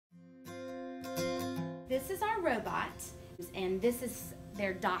This is our robot, and this is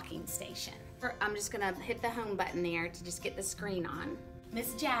their docking station. I'm just gonna hit the home button there to just get the screen on.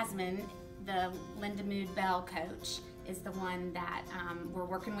 Miss Jasmine, the Lindamood-Bell coach, is the one that we're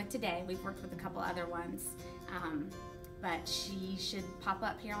working with today. We've worked with a couple other ones, but she should pop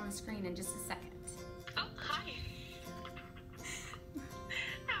up here on the screen in just a second. Oh, hi.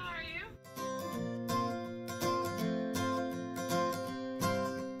 How are you?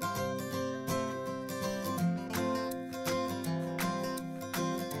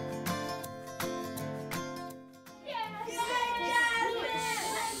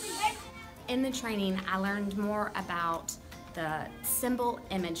 In the training, I learned more about the symbol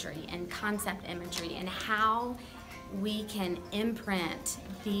imagery and concept imagery and how we can imprint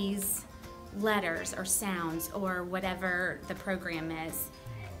these letters or sounds or whatever the program is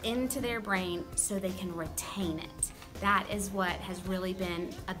into their brain so they can retain it. That is what has really been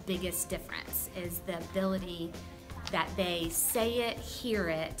a biggest difference, is the ability that they say it, hear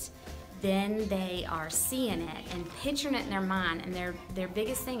it, then they are seeing it and picturing it in their mind, and their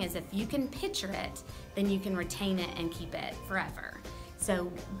biggest thing is if you can picture it, then you can retain it and keep it forever.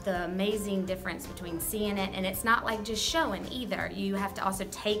 So the amazing difference between seeing it, and it's not like just showing either. You have to also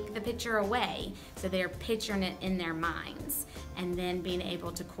take the picture away, so they're picturing it in their minds, and then being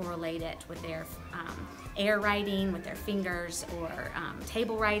able to correlate it with their air writing, with their fingers, or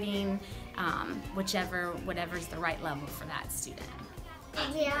table writing, whatever's the right level for that student.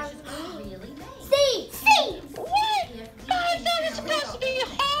 Yeah. Really nice. See! What? I thought it was supposed to be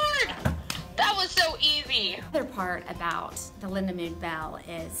hard. That was so easy. The other part about the Lindamood-Bell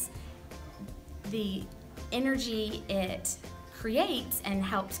is the energy it creates and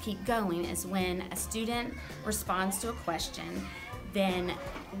helps keep going is when a student responds to a question, then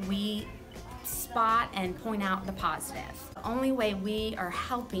we spot and point out the positive. The only way we are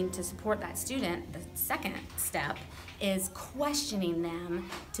helping to support that student, the second step, is questioning them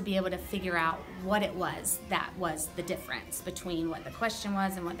to be able to figure out what it was that was the difference between what the question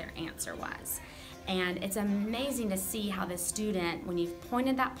was and what their answer was. And it's amazing to see how the student, when you've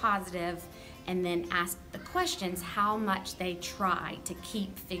pointed that positive and then asked the questions, how much they try to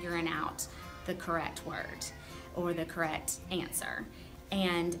keep figuring out the correct word or the correct answer.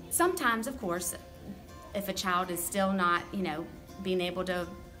 And sometimes, of course, if a child is still not, being able to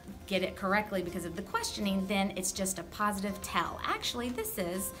get it correctly because of the questioning, then it's just a positive tell. Actually, this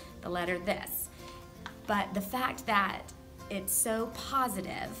is the letter this. But the fact that it's so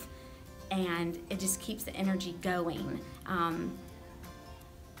positive and it just keeps the energy going,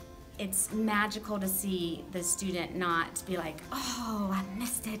 it's magical to see the student not be like, oh, I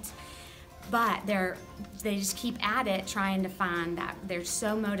missed it. But they just keep at it, trying to find that. They're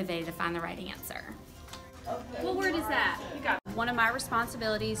so motivated to find the right answer. What word is that? One of my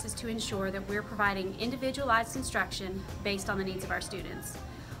responsibilities is to ensure that we're providing individualized instruction based on the needs of our students.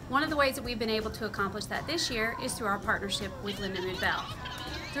 One of the ways that we've been able to accomplish that this year is through our partnership with Lindamood-Bell.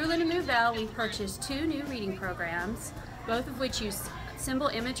 Through Lindamood-Bell, we've purchased 2 new reading programs, both of which use symbol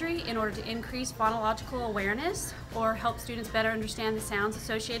imagery in order to increase phonological awareness or help students better understand the sounds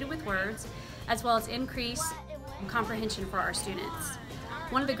associated with words, as well as increase comprehension for our students.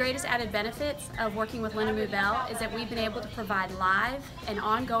 One of the greatest added benefits of working with Lindamood-Bell is that we've been able to provide live and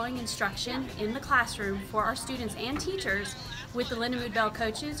ongoing instruction in the classroom for our students and teachers with the Lindamood-Bell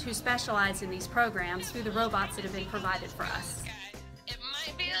coaches who specialize in these programs through the robots that have been provided for us. It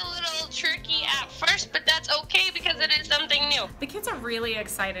might be a little tricky at first, but that's okay because it is something new. The kids are really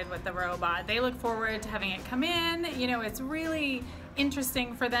excited with the robot. They look forward to having it come in. It's really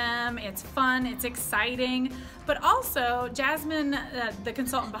interesting for them, it's fun, it's exciting, but also Jasmine, the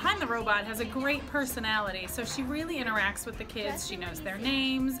consultant behind the robot, has a great personality, so she really interacts with the kids. She knows their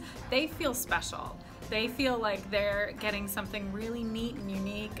names. They feel special. They feel like they're getting something really neat and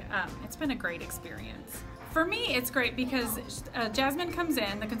unique. It's been a great experience. For me, it's great because Jasmine comes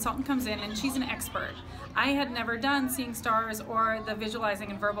in, the consultant comes in, and she's an expert. I had never done Seeing Stars or the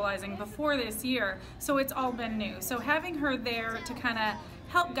visualizing and verbalizing before this year, so it's all been new. So having her there to kind of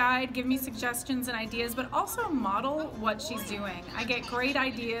help guide, give me suggestions and ideas, but also model what she's doing. I get great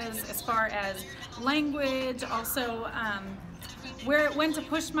ideas as far as language, also when to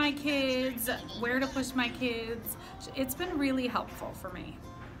push my kids, where to push my kids. It's been really helpful for me.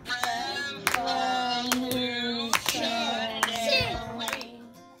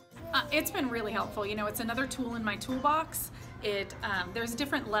 It's been really helpful. It's another tool in my toolbox. There's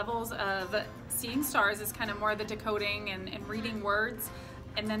different levels of Seeing Stars is kind of more the decoding and reading words.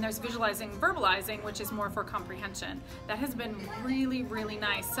 And then there's visualizing, verbalizing, which is more for comprehension. That has been really, really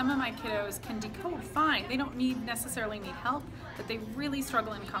nice. Some of my kiddos can decode fine. They don't necessarily need help, but they really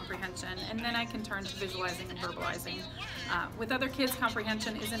struggle in comprehension. And then I can turn to visualizing and verbalizing. With other kids,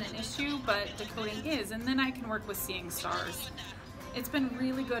 comprehension isn't an issue, but decoding is. And then I can work with seeing stars. It's been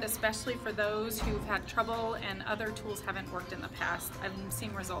really good, especially for those who've had trouble and other tools haven't worked in the past. I've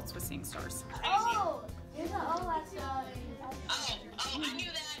seen results with seeing stars. Oh, there's an O. Oh, I knew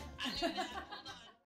that.